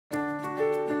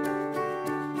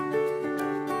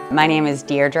My name is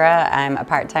Deirdre. I'm a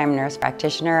part-time nurse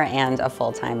practitioner and a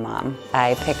full-time mom.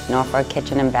 I picked Norfolk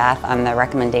Kitchen and Bath on the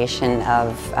recommendation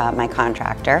of my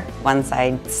contractor. Once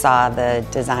I saw the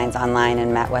designs online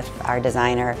and met with our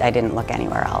designer, I didn't look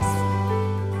anywhere else.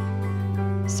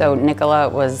 So Nicola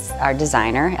was our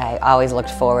designer. I always looked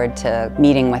forward to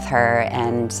meeting with her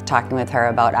and talking with her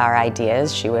about our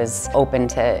ideas. She was open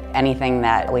to anything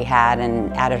that we had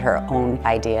and added her own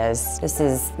ideas. This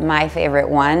is my favorite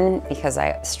one because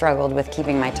I struggled with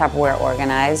keeping my Tupperware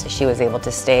organized. She was able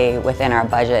to stay within our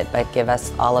budget but give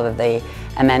us all of the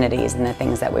amenities and the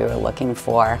things that we were looking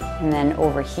for. And then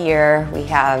over here we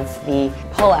have the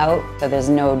pull-out, so there's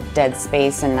no dead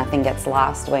space and nothing gets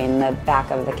lost way in the back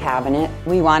of the cabinet.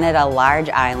 We wanted a large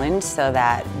island so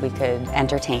that we could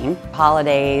entertain.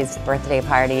 Holidays, birthday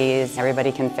parties,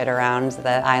 everybody can fit around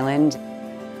the island.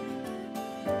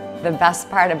 The best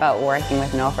part about working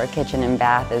with Norfolk Kitchen and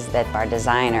Bath is that our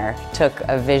designer took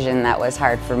a vision that was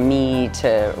hard for me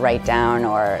to write down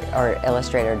or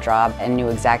illustrate or draw and knew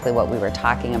exactly what we were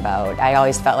talking about. I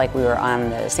always felt like we were on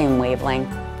the same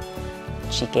wavelength.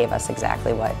 She gave us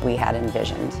exactly what we had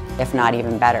envisioned, if not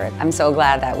even better. I'm so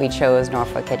glad that we chose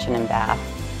Norfolk Kitchen and Bath.